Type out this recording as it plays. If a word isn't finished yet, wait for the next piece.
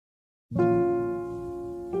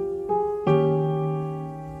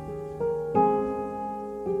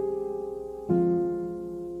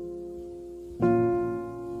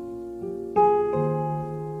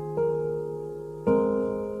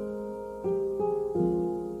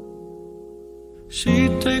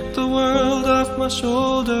She'd take the world off my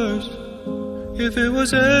shoulders if it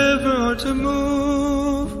was ever hard to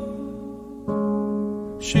move.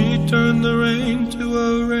 She'd turn the rain to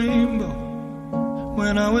a rainbow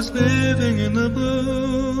when I was living in the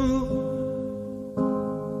blue.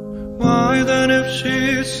 Why then, if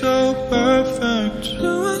she's so perfect,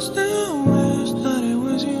 do I still wish that it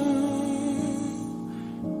was you?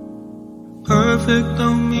 Perfect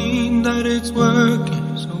don't mean that it's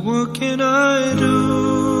working, so what can I do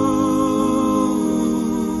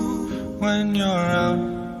when you're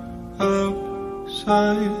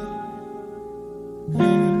outside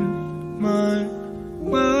in my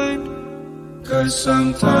mind? 'Cause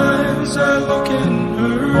sometimes I look in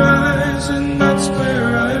her eyes, and that's where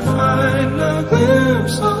I find a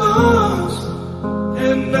glimpse of us.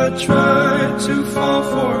 And I try to fall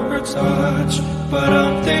for her touch, but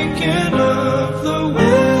I'm thinking of the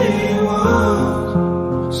way he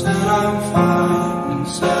was. Said I'm fine and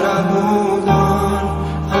said I moved on.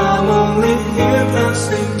 I'm only here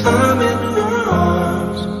passing time in her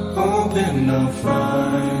arms, hoping I'll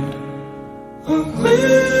find a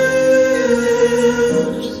glimpse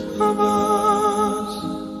of us.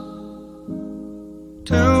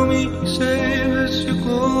 Tell me, say this your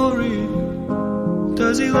glory?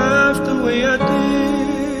 Does he laugh the way I did?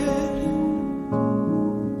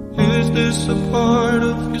 Is this a part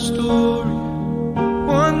of your story,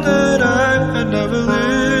 one that I had never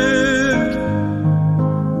lived?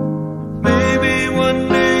 Maybe one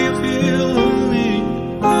day you feel lonely,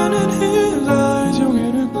 and in his eyes you'll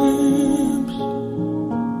get a glimpse.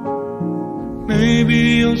 Maybe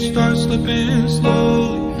you'll start slipping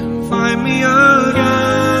slowly and find me again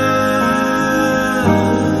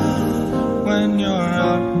when you're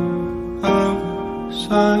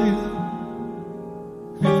outside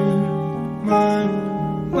in my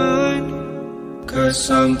mind. 'Cause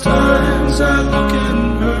sometimes I look in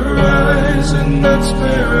her eyes, and that's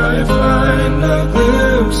where I find a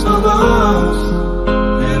glimpse of us.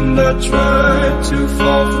 And I try to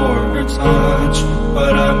fall for her touch,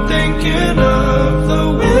 but I'm thinking of the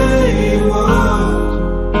way he was.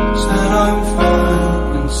 Said I'm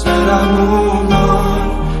fine and said I moved on.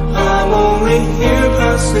 I'm only here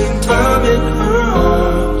passing time in her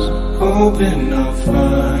arms, hoping I'll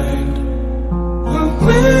find a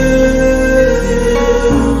glimpse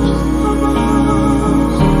of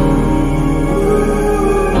us.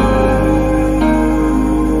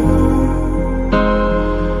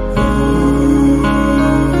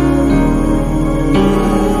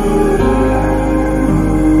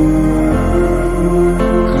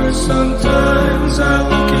 'Cause sometimes I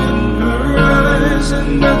look in her eyes,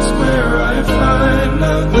 and that's where I find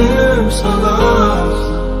a glimpse of us.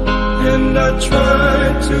 And I try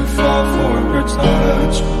to fall for her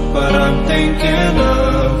touch, but I'm thinking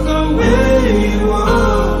of the way he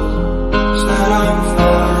was. Said I'm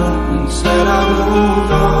fine and said I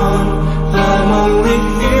moved on. I'm only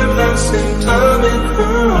here passing time in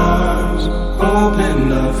her arms, hoping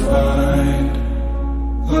I'll find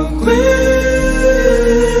a glimpse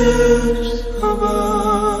of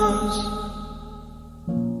us.